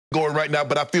going right now,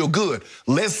 but I feel good.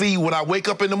 Let's see when I wake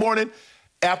up in the morning,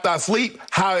 after I sleep,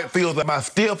 how it feels. Am I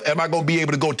stiff? Am I going to be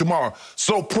able to go tomorrow?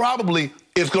 So probably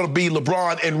it's going to be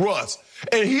LeBron and Russ.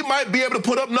 And he might be able to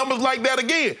put up numbers like that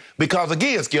again. Because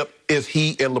again, Skip, is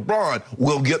he and LeBron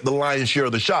will get the lion's share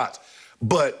of the shots.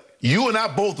 But you and I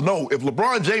both know if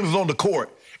LeBron James is on the court,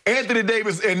 Anthony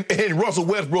Davis and Russell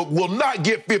Westbrook will not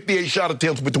get 58 shot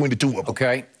attempts between the two of them.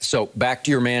 Okay, so back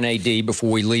to your man AD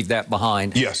before we leave that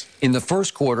behind. Yes. In the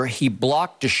first quarter, he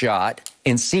blocked a shot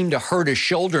and seemed to hurt his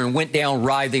shoulder and went down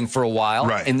writhing for a while.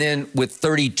 Right. And then with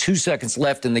 32 seconds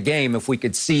left in the game, if we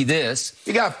could see this.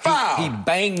 He got fouled. He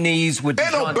banged knees with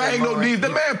Ain't no bang no knees. The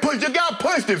man pushed. The guy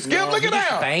pushed him. Skip, look at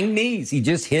that. Banged knees. He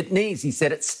just hit knees. He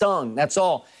said it stung. That's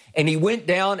all. And he went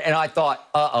down, and I thought,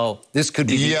 uh-oh, this could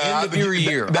be the end of your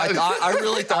year. I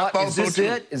really thought, is this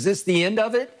it? Is this the end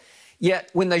of it? Yet,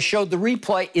 when they showed the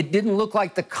replay, it didn't look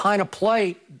like the kind of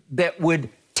play that would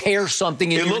tear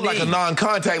something in your knee. It looked like a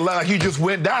non-contact, like he just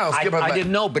went down. I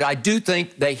didn't know, but I do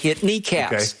think they hit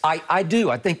kneecaps. Okay. I do.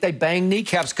 I think they banged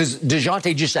kneecaps because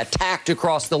DeJounte just attacked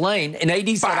across the lane, and AD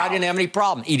said, I didn't have any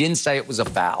problem. He didn't say it was a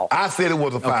foul. I said it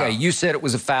was a foul. Okay, you said it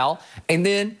was a foul. And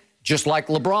then, just like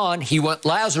LeBron, he went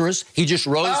Lazarus. He just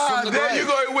rose from the grave. There you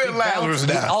go. He went Lazarus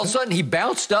now. All of a sudden, he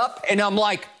bounced up, and I'm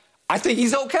like, I think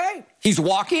he's okay. He's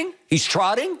walking. He's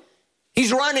trotting.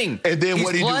 He's running. And then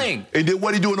what he playing. And then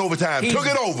what he do in overtime? Took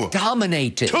it over.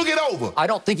 Dominated. Took it over. I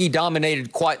don't think he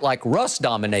dominated quite like Russ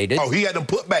dominated. Oh, he had them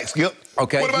putbacks, Skip.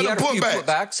 Okay. What about the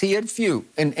putbacks? He had a few,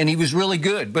 and he was really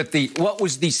good. But what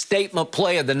was the statement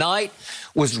play of the night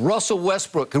was Russell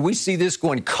Westbrook. Could we see this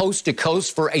going coast to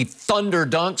coast for a thunder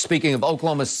dunk? Speaking of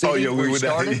Oklahoma City, where he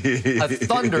started, a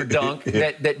thunder dunk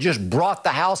that just brought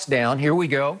the house down. Here we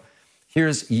go.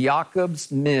 Here's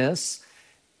Jakob's miss.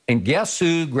 And guess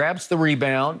who grabs the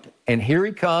rebound? And here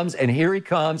he comes, and here he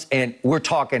comes. And we're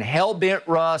talking hell-bent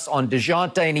Russ on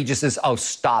DeJounte, and he just says, oh,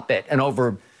 stop it. And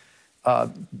over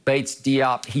Bates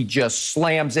Diop, he just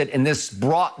slams it, and this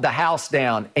brought the house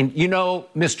down. And you know,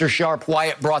 Mr. Sharp, why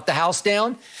it brought the house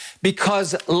down?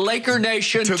 Because Laker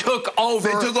Nation took over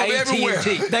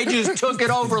AT&T. They just took it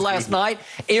over last night.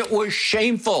 It was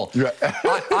shameful.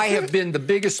 I have been the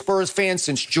biggest Spurs fan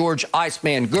since George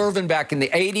Iceman Gervin back in the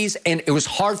 80s, and it was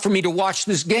hard for me to watch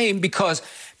this game because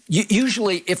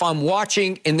usually if I'm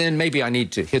watching and then maybe I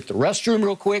need to hit the restroom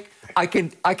real quick, I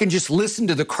can just listen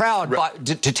to the crowd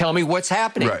to tell me what's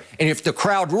happening. Right. And if the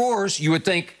crowd roars, you would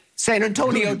think San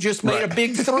Antonio just made a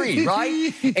big three,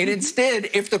 right? And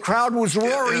instead, if the crowd was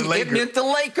roaring, it meant the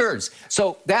Lakers.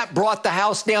 So that brought the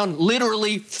house down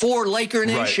literally for Laker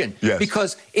Nation. Yes.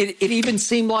 Because it even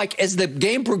seemed like as the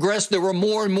game progressed, there were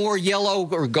more and more yellow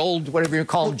or gold, whatever you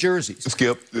call them, jerseys.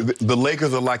 Skip, the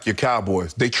Lakers are like your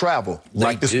Cowboys. They travel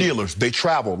like the Steelers. They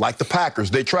travel like the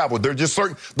Packers. They travel. They're just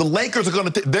certain. The Lakers are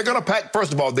going to pack.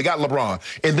 First of all, they got LeBron.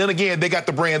 And then again, they got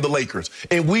the brand, the Lakers.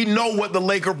 And we know what the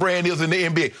Laker brand is in the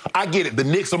NBA. I get it. The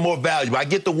Knicks are more valuable. I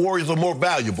get the Warriors are more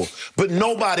valuable. But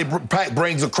nobody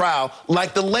brings a crowd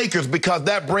like the Lakers because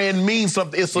that brand means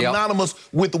something. It's synonymous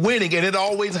with winning, and it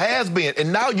always has been.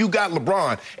 And now you got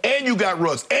LeBron, and you got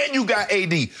Russ, and you got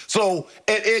AD. So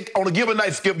on a given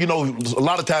night, Skip, you know, a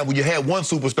lot of times when you had one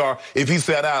superstar, if he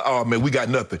sat out, oh, man, we got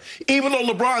nothing. Even though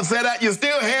LeBron sat out, you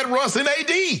still had Russ and AD.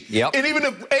 Yep. And even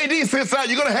if AD sits out,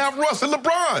 you're going to have Russ and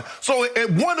LeBron. So if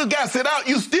one of the guys sit out,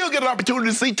 you still get an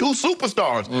opportunity to see two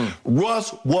superstars.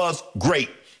 Russ was great.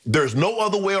 There's no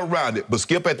other way around it. But,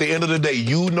 Skip, at the end of the day,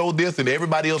 you know this and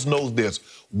everybody else knows this.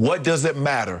 What does it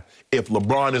matter if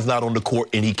LeBron is not on the court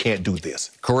and he can't do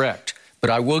this? Correct. But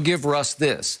I will give Russ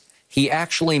this. He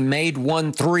actually made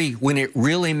 1-3 when it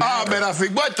really mattered. Oh, man, I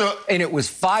think, what the? And it was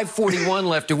 5:41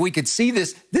 left. If we could see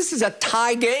this, this is a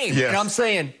tie game. Yes. And I'm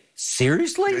saying,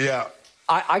 seriously? Yeah.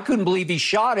 I couldn't believe he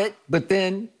shot it, but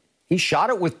then he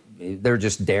shot it with, they're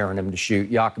just daring him to shoot.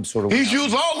 Jakob sort of... He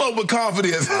shoots all over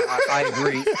confidence. I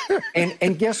agree.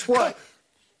 And guess what?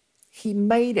 He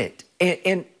made it.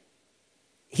 And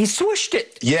he swished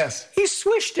it. Yes. He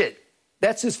swished it.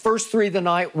 That's his first three of the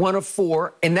night, 1 of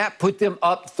 4, and that put them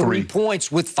up 3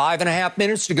 points with 5.5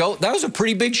 minutes to go. That was a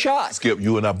pretty big shot. Skip,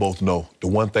 you and I both know the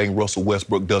one thing Russell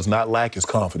Westbrook does not lack is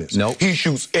confidence. Nope. He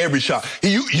shoots every shot.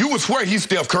 You would swear he's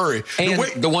Steph Curry. And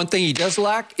the one thing he does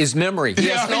lack is memory. He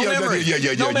has no memory. Yeah.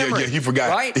 He forgot.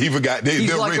 Right? He forgot. They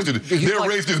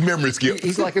erased his memory, Skip.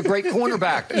 He's like a great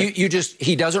cornerback.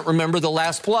 He doesn't remember the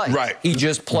last play. Right. He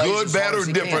just plays good, bad,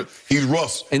 or different. He's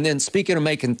Russ. And then speaking of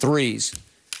making threes,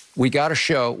 we got to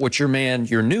show what your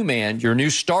new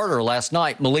starter last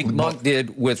night, Malik Monk,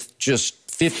 did with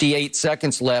just 58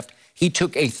 seconds left. He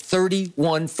took a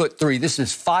 31-foot three. This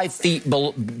is 5 feet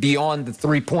beyond the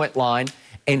three-point line,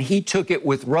 and he took it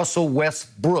with Russell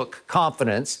Westbrook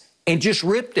confidence and just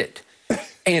ripped it.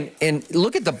 And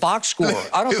look at the box score.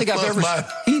 I don't think I've ever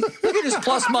look at his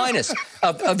plus minus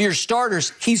of your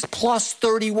starters. He's plus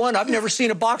 31. I've never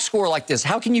seen a box score like this.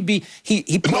 How can you be?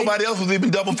 He played, nobody else was even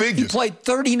double figures. He played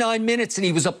 39 minutes and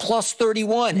he was a plus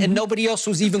 31, and nobody else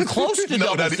was even close to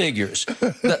double figures.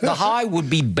 The high would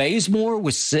be Bazemore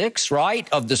with 6, right,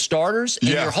 of the starters, and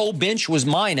your whole bench was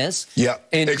minus. Yeah,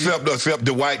 and except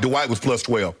Dwight. Dwight was plus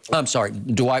 12. I'm sorry,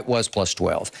 Dwight was plus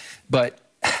 12, but.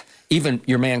 Even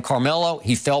your man Carmelo,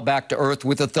 he fell back to earth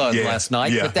with a thud last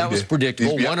night, but that was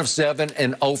predictable. 1 of 7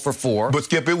 and 0 for 4. But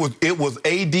Skip, it was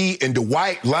AD and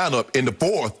Dwight lineup in the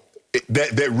fourth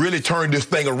that really turned this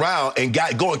thing around and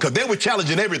got going, because they were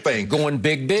challenging everything. Going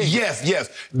big. Yes.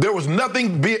 There was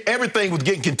nothing big. Everything was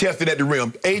getting contested at the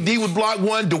rim. AD would block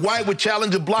one, Dwight would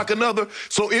challenge and block another.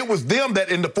 So it was them that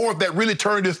in the fourth that really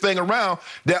turned this thing around,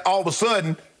 that all of a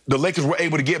sudden the Lakers were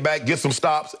able to get back, get some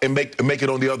stops, and make it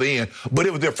on the other end. But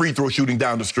it was their free throw shooting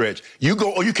down the stretch. You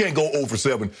can't go 0 for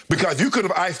 7, because you could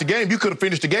have iced the game. You could have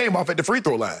finished the game off at the free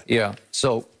throw line. Yeah.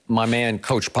 So my man,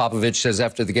 Coach Popovich, says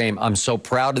after the game, I'm so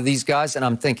proud of these guys. And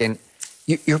I'm thinking,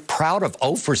 you're proud of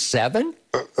 0 for 7?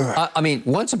 I mean,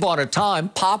 once upon a time,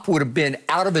 Pop would have been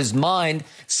out of his mind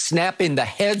snapping the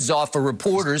heads off of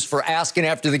reporters for asking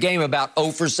after the game about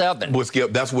 0 for 7. Well,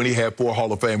 Skip, that's when he had 4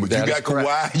 Hall of Famers. You got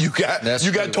Kawhi,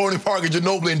 you got Tony Parker,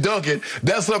 Ginobili, and Duncan.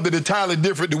 That's something entirely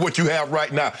different than what you have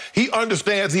right now. He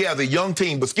understands he has a young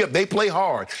team, but Skip, they play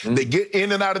hard. They get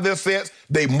in and out of their sets.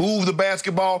 They move the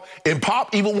basketball, and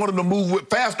Pop even wanted to move with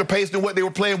faster pace than what they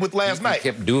were playing with last night.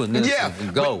 Kept doing this. Yeah,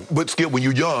 and go. But Skip, when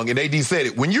you're young, and AD said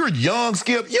it, when you're young,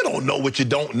 Skip, you don't know what you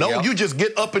don't know. You just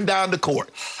get up and down the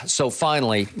court. So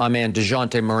finally, my man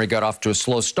DeJounte Murray got off to a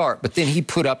slow start, but then he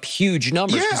put up huge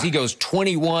numbers because he goes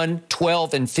 21,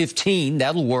 12, and 15.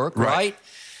 That'll work, right?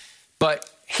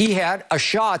 But he had a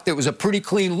shot that was a pretty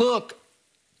clean look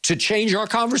to change our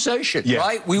conversation,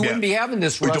 right? We wouldn't be having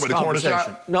this Russ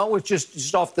conversation. No, it's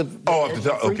just off the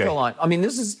free throw line. I mean,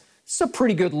 this is a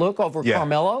pretty good look over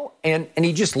Carmelo, and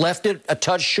he just left it a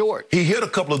touch short. He hit a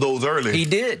couple of those early. He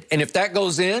did. And if that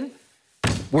goes in,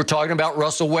 we're talking about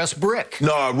Russell Westbrook.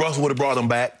 No, Russ would have brought him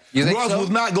back. You think Russ was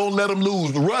not going to let him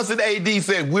lose. Russ and AD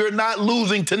said, we're not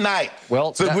losing tonight.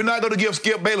 Well, so we're not going to give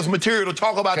Skip Bayless material to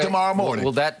talk about tomorrow morning.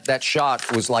 Well, that shot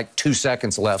was like 2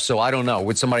 seconds left, so I don't know.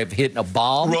 Would somebody have hit a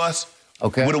bomb? Russ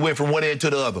would have went from one end to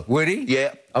the other. Would he?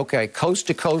 Yeah. Okay,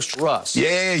 coast-to-coast Russ.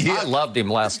 Yeah. I loved him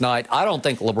last night. I don't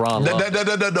think LeBron loved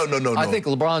him. No. I think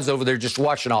LeBron's over there just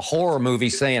watching a horror movie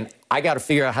saying, I got to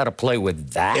figure out how to play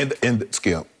with that. And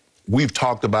Skip, we've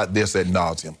talked about this ad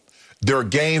nauseum. There are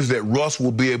games that Russ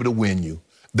will be able to win you,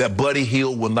 that Buddy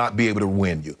Hield will not be able to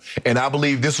win you. And I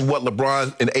believe this is what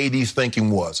LeBron and AD's thinking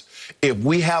was. If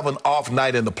we have an off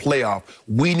night in the playoff,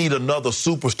 we need another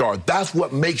superstar. That's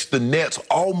what makes the Nets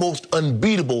almost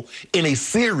unbeatable in a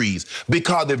series.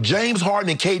 Because if James Harden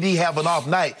and KD have an off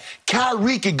night,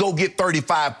 Kyrie could go get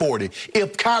 35, 40.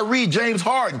 If Kyrie, James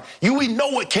Harden, we know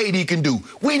what KD can do.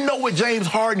 We know what James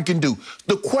Harden can do.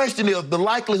 The question is the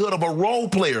likelihood of a role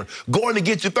player going to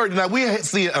get you 30. Now, we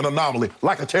see an anomaly,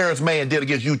 like a Terrence Mann did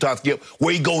against Utah, Skip,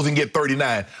 where he goes and get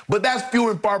 39. But that's few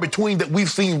and far between that we've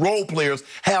seen role players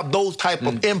have those type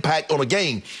of impact on a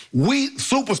game. We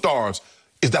superstars,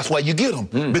 that's why you get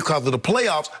them. Because of the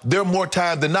playoffs, there are more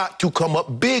times than not to come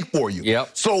up big for you.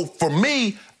 So for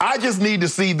me, I just need to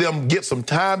see them get some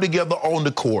time together on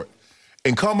the court.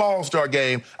 And come All-Star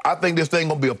game, I think this thing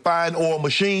gonna be a fine oil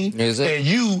machine. Is it? And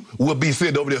you will be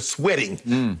sitting over there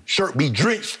sweating, shirt be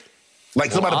drenched.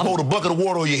 Like somebody poured a bucket of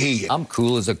water on your head. I'm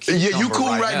cool as a cucumber. Yeah, you cool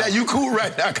right now. You cool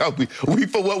right now. We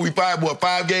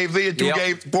 5 games in, 2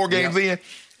 games, 4 games in.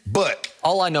 But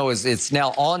all I know is it's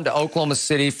now on to Oklahoma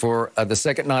City for the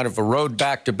second night of a road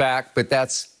back-to-back, but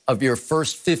that's of your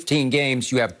first 15 games.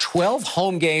 You have 12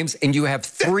 home games, and you have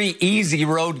 3 easy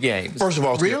road games. First of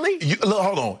all, really? Look,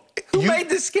 hold on. Who made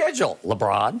this schedule?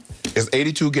 LeBron. It's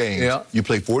 82 games. You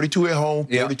play 42 at home,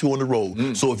 42 on the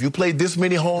road. So if you play this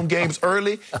many home games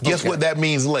early, guess what that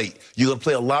means late? You're going to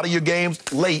play a lot of your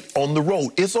games late on the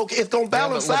road. It's okay. It's going to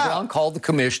balance out. LeBron called the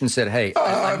commission and said, hey,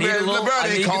 I need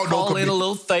to call in a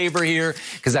little favor here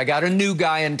because I got a new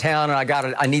guy in town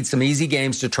and I need some easy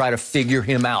games to try to figure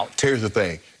him out. Here's the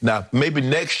thing. Now, maybe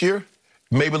next year,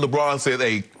 maybe LeBron says,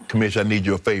 hey, commission, I need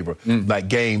you a favor. Like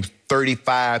games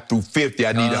 35 through 50,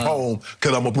 I need at home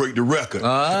because I'm going to break the record.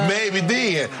 Maybe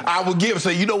then I would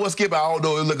say, you know what, Skip, I don't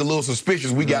know, it look a little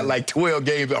suspicious. We got like 12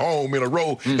 games at home in a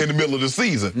row in the middle of the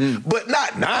season. But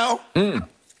not now.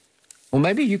 Well,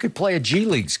 maybe you could play a G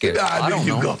League schedule. I don't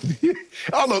know.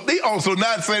 Oh, look, they also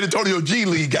not San Antonio G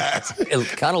League guys. It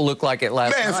kind of looked like it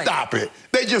last night. Man, stop it.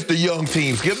 They just a young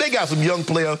team, Skip. They got some young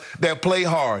players that play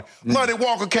hard. Lonnie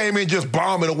Walker came in just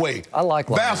bombing away. I like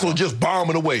Vassell just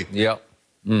bombing away. Yep.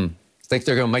 Think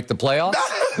they're going to make the playoffs?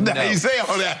 No. He say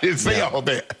all that. He say all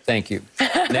that. Thank you.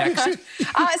 Next.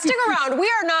 Stick around. We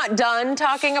are not done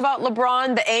talking about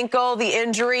LeBron, the ankle, the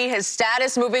injury, his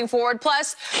status moving forward.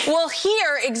 Plus, we'll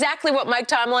hear exactly what Mike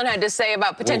Tomlin had to say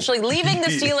about potentially leaving the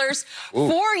Steelers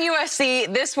for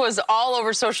USC. This was all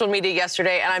over social media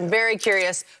yesterday, and I'm very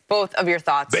curious both of your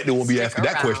thoughts. Bet they won't be asking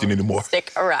that question anymore.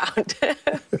 Stick around.